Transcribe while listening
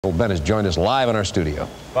Bentt has joined us live in our studio.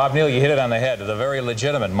 Bob Neal, you hit it on the head. The very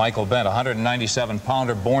legitimate Michael Bentt,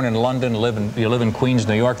 197-pounder, born in London, you live in Queens,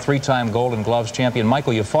 New York, three-time Golden Gloves champion.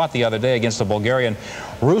 Michael, you fought the other day against the Bulgarian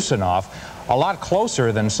Rusinov, a lot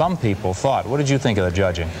closer than some people thought. What did you think of the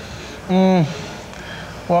judging? Well,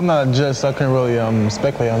 I'm not a judge, so I couldn't really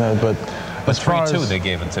speculate on that. But as far 3-2 as, they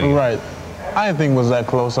gave it to you. Right. I didn't think it was that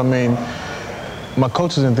close. I mean, my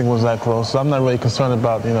coaches didn't think it was that close, so I'm not really concerned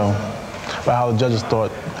about, about how the judges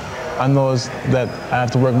thought. I know that I have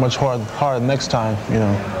to work much harder next time,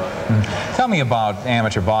 Tell me about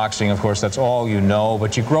amateur boxing. Of course, that's all you know,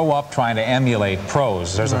 but you grow up trying to emulate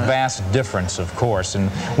pros. There's a vast difference, of course, and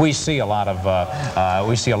we see a lot of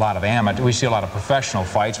professional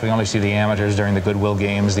fights. We only see the amateurs during the Goodwill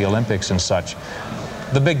Games, the Olympics, and such.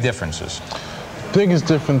 The big differences. Biggest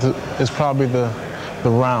difference is probably the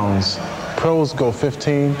rounds. Pros go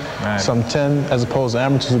 15, some 10, as opposed to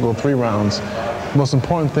amateurs who go 3 rounds. Most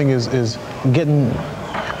important thing is getting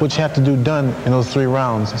what you have to do done in those 3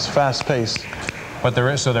 rounds. It's fast paced. But there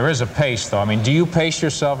is a pace, though. I mean, do you pace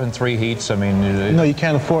yourself in 3 heats? I mean, no, you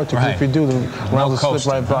can't afford to. If you do, the rounds will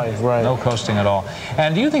slip right by. Right. No coasting at all.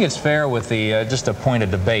 And do you think it's fair with the just a point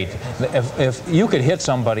of debate? If you could hit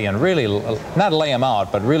somebody and really not lay them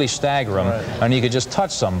out, but really stagger them, and you could just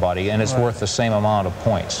touch somebody, and it's worth the same amount of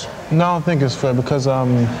points? No, I don't think it's fair because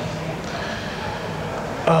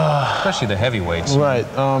especially the heavyweights. Right.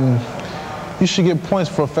 You should get points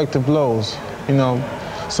for effective blows.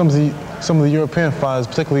 Some of the European fighters,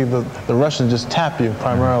 particularly the Russians, just tap you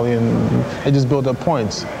primarily, and they just build up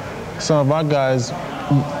points. Some of our guys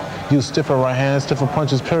use stiffer right hands, stiffer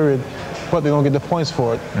punches, period, but they don't get the points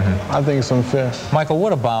for it. I think it's unfair. Michael,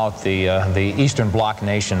 what about the Eastern Bloc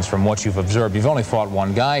nations from what you've observed? You've only fought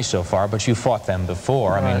one guy so far, but you fought them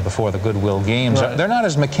before. I mean, before the Goodwill Games. They're not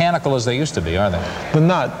as mechanical as they used to be, are they? They're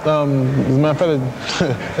not. As a matter of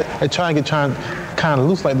fact, they try to get kind of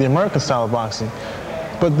loose like the American style of boxing.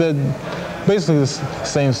 But they're basically the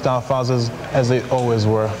same style files as they always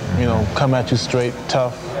were. Come at you straight,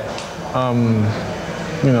 tough.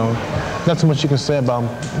 Not too much you can say about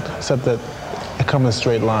them, except that they come in a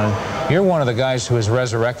straight line. You're one of the guys who has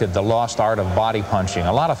resurrected the lost art of body punching.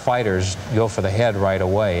 A lot of fighters go for the head right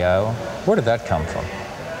away. Where did that come from?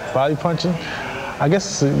 Body punching? I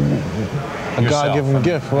guess it's a God-given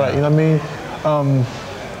gift, right? You know what I mean?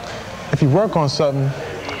 If you work on something,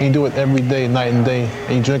 and you do it every day, night and day,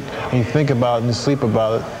 and you drink, and you think about it, and you sleep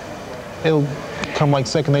about it, it'll come like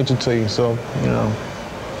second nature to you, so,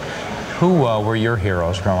 Who were your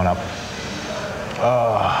heroes growing up?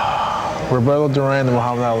 Roberto Duran and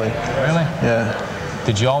Muhammad Ali. Really? Yeah.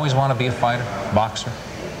 Did you always want to be a fighter, boxer?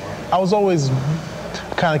 I was always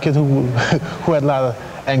the kind of kid who had a lot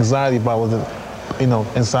of anxiety about what,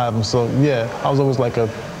 inside of him, so, yeah, I was always like a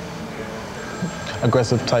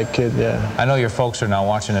aggressive type kid, yeah. I know your folks are now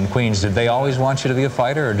watching in Queens. Did they always want you to be a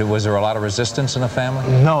fighter, or was there a lot of resistance in the family?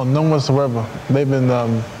 No, none whatsoever. They've been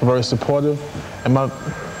very supportive, and my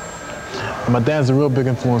dad's a real big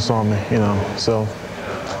influence on me, so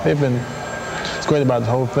it's great about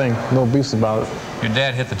the whole thing, no beefs about it. Your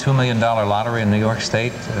dad hit the $2 million lottery in New York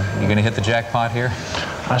State. You going to hit the jackpot here?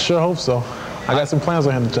 I sure hope so. I got some plans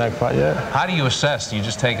on hitting the jackpot, yeah. How do you assess? Do you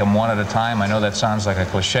just take them one at a time? I know that sounds like a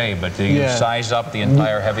cliche, but do you size up the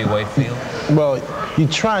entire heavyweight field? Well, you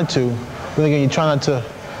try to, but again, you try not to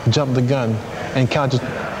jump the gun and count your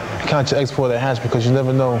eggs before they hatch, because you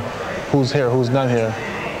never know who's here, who's not here.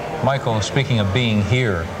 Michael, speaking of being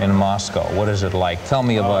here in Moscow, what is it like? Tell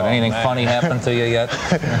me about anything funny happened to you yet?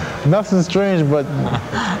 Nothing strange, but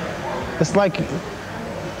it's like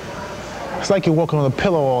you're walking on a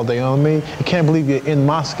pillow all day, you know what I mean? You can't believe you're in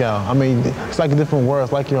Moscow. I mean, it's like a different world.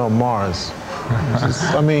 It's like you're on Mars.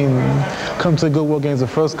 Come to the Goodwill Games, the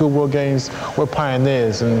first Goodwill Games, we're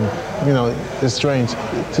pioneers, and, it's strange.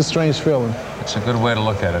 It's a strange feeling. It's a good way to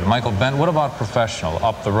look at it. Michael Bentt, what about professional,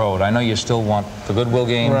 up the road? I know you still want the Goodwill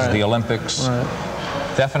Games, the Olympics.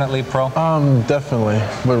 Definitely pro? Definitely.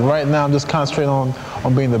 But right now, I'm just concentrating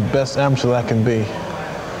on being the best amateur that I can be.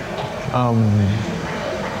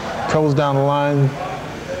 Pros down the line,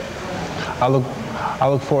 I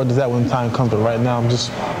look forward to that when the time comes, but right now I'm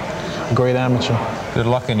just a great amateur. Good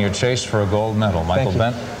luck in your chase for a gold medal, Michael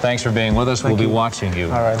Bentt. Thanks for being with us. We'll be watching you.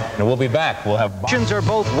 All right. And we'll be back. We'll have... Are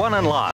both won and lost.